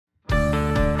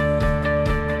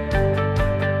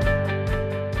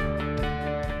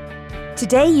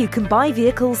Today you can buy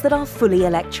vehicles that are fully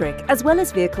electric, as well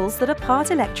as vehicles that are part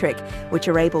electric, which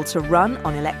are able to run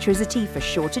on electricity for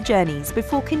shorter journeys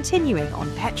before continuing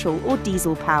on petrol or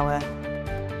diesel power.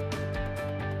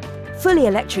 Fully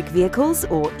electric vehicles,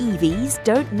 or EVs,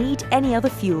 don't need any other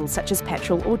fuel such as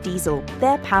petrol or diesel.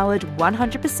 They're powered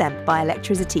 100% by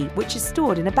electricity, which is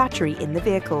stored in a battery in the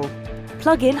vehicle.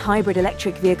 Plug-in hybrid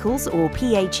electric vehicles, or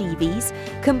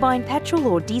PHEVs, combine petrol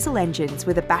or diesel engines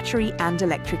with a battery and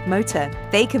electric motor.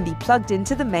 They can be plugged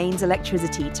into the mains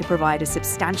electricity to provide a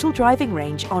substantial driving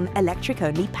range on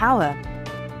electric-only power.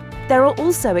 There are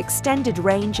also extended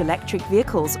range electric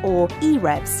vehicles, or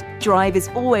EREVs. Drive is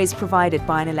always provided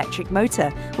by an electric motor,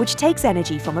 which takes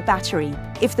energy from a battery.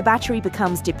 If the battery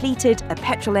becomes depleted, a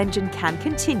petrol engine can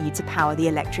continue to power the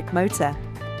electric motor.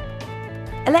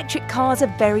 Electric cars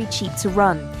are very cheap to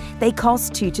run. They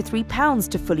cost £2 to £3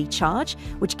 to fully charge,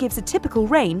 which gives a typical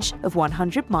range of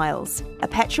 100 miles. A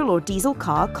petrol or diesel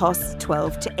car costs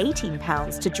 £12 to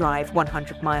 £18 to drive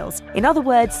 100 miles. In other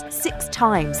words, 6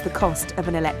 times the cost of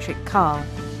an electric car.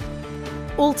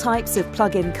 All types of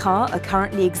plug-in car are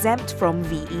currently exempt from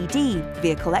VED,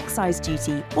 Vehicle Excise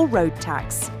Duty, or road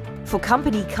tax. For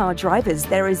company car drivers,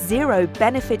 there is zero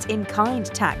benefit-in-kind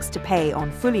tax to pay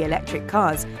on fully electric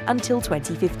cars until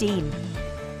 2015.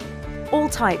 All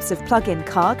types of plug-in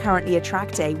car currently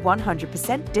attract a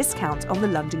 100% discount on the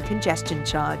London congestion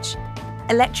charge.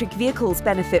 Electric vehicles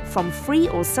benefit from free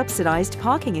or subsidised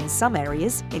parking in some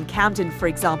areas. In Camden, for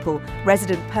example,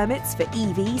 resident permits for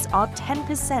EVs are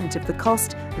 10% of the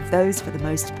cost of those for the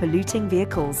most polluting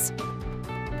vehicles.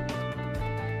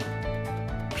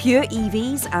 Pure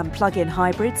EVs and plug-in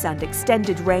hybrids and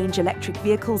extended-range electric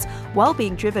vehicles, while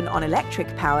being driven on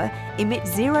electric power, emit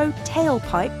zero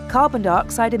tailpipe carbon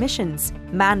dioxide emissions.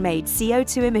 Man-made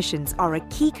CO2 emissions are a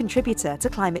key contributor to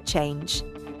climate change.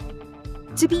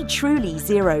 To be truly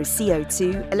zero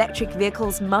CO2, electric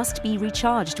vehicles must be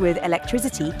recharged with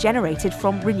electricity generated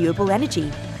from renewable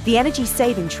energy. The Energy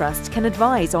Saving Trust can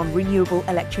advise on renewable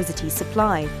electricity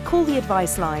supply. Call the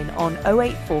advice line on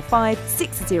 0845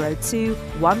 602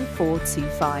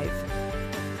 1425.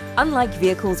 Unlike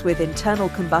vehicles with internal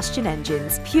combustion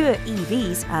engines, pure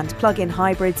EVs and plug-in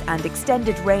hybrids and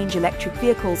extended-range electric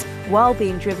vehicles, while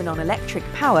being driven on electric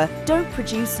power, don't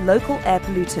produce local air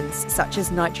pollutants such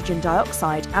as nitrogen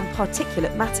dioxide and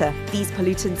particulate matter. These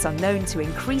pollutants are known to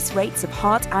increase rates of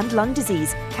heart and lung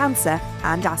disease, cancer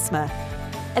and asthma.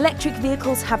 Electric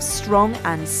vehicles have strong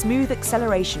and smooth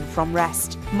acceleration from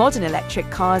rest. Modern electric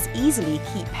cars easily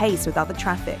keep pace with other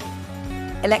traffic.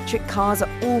 Electric cars are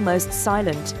almost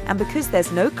silent, and because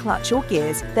there's no clutch or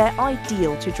gears, they're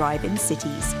ideal to drive in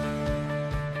cities.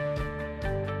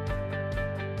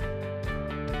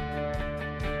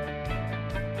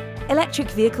 Electric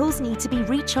vehicles need to be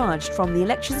recharged from the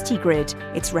electricity grid.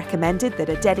 It's recommended that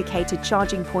a dedicated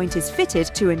charging point is fitted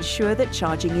to ensure that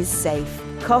charging is safe.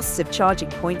 Costs of charging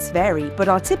points vary, but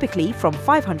are typically from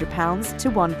 £500 to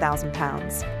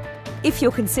 £1,000. If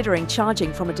you're considering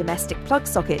charging from a domestic plug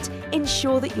socket,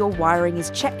 ensure that your wiring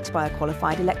is checked by a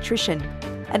qualified electrician.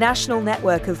 A national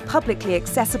network of publicly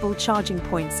accessible charging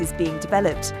points is being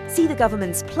developed. See the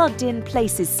government's Plugged In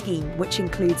Places scheme, which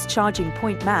includes charging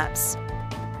point maps.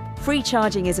 Free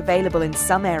charging is available in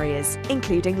some areas,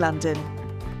 including London.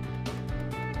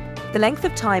 The length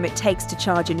of time it takes to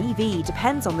charge an EV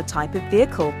depends on the type of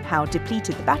vehicle, how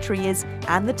depleted the battery is,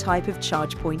 and the type of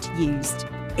charge point used.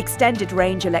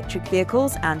 Extended-range electric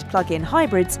vehicles and plug-in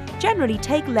hybrids generally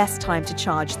take less time to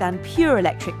charge than pure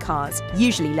electric cars,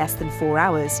 usually less than 4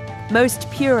 hours.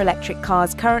 Most pure electric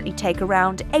cars currently take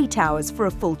around 8 hours for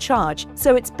a full charge,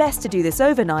 so it's best to do this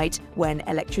overnight when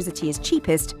electricity is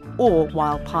cheapest or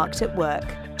while parked at work.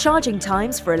 Charging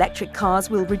times for electric cars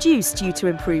will reduce due to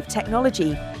improved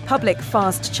technology. Public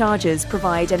fast chargers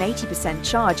provide an 80%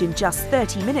 charge in just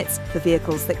 30 minutes for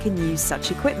vehicles that can use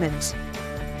such equipment.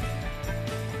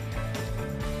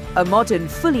 A modern,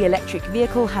 fully electric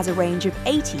vehicle has a range of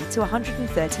 80 to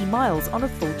 130 miles on a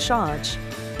full charge.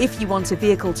 If you want a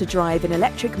vehicle to drive in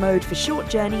electric mode for short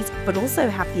journeys, but also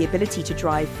have the ability to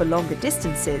drive for longer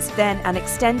distances, then an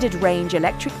extended-range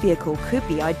electric vehicle could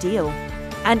be ideal.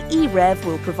 An EREV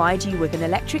will provide you with an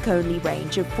electric-only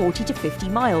range of 40 to 50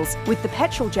 miles, with the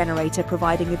petrol generator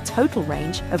providing a total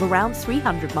range of around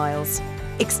 300 miles.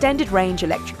 Extended-range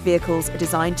electric vehicles are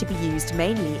designed to be used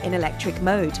mainly in electric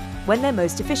mode, when they're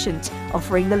most efficient,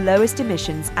 offering the lowest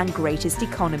emissions and greatest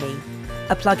economy.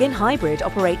 A plug-in hybrid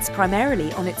operates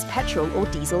primarily on its petrol or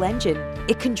diesel engine.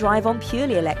 It can drive on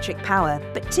purely electric power,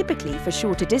 but typically for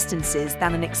shorter distances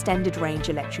than an extended-range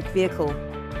electric vehicle.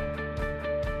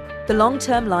 The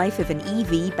long-term life of an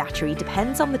EV battery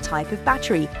depends on the type of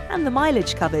battery and the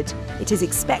mileage covered. It is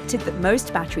expected that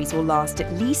most batteries will last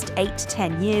at least 8 to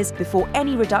 10 years before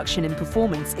any reduction in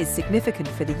performance is significant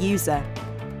for the user.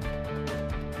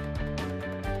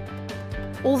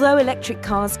 Although electric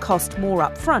cars cost more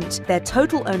upfront, their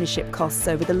total ownership costs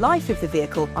over the life of the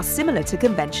vehicle are similar to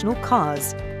conventional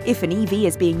cars. If an EV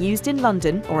is being used in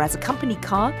London or as a company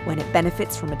car when it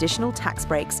benefits from additional tax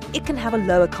breaks, it can have a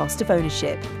lower cost of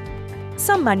ownership.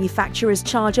 Some manufacturers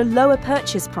charge a lower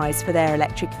purchase price for their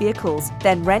electric vehicles,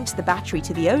 then rent the battery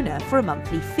to the owner for a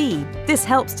monthly fee. This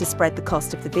helps to spread the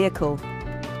cost of the vehicle.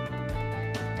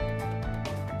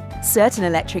 Certain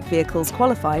electric vehicles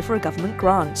qualify for a government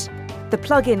grant. The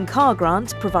Plug-in Car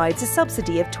Grant provides a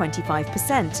subsidy of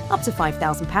 25%, up to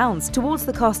 £5,000, towards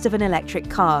the cost of an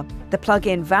electric car. The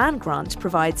Plug-in Van Grant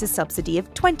provides a subsidy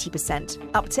of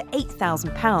 20%, up to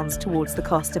 £8,000, towards the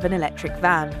cost of an electric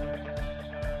van.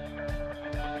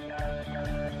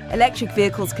 Electric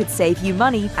vehicles could save you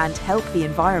money and help the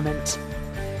environment.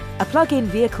 A plug-in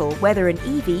vehicle, whether an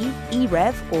EV,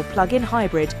 e-REV or plug-in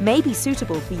hybrid, may be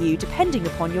suitable for you depending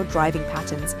upon your driving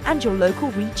patterns and your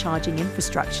local recharging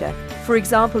infrastructure. For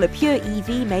example, a pure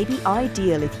EV may be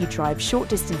ideal if you drive short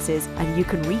distances and you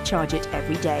can recharge it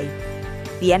every day.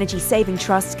 The Energy Saving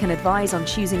Trust can advise on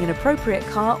choosing an appropriate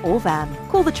car or van.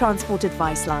 Call the Transport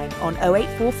Advice Line on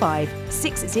 0845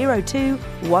 602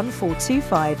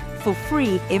 1425 for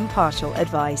free, impartial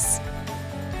advice.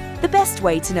 The best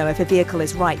way to know if a vehicle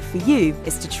is right for you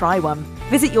is to try one.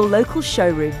 Visit your local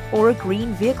showroom or a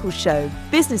green vehicle show.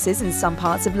 Businesses in some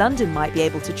parts of London might be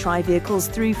able to try vehicles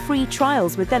through free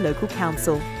trials with their local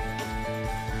council.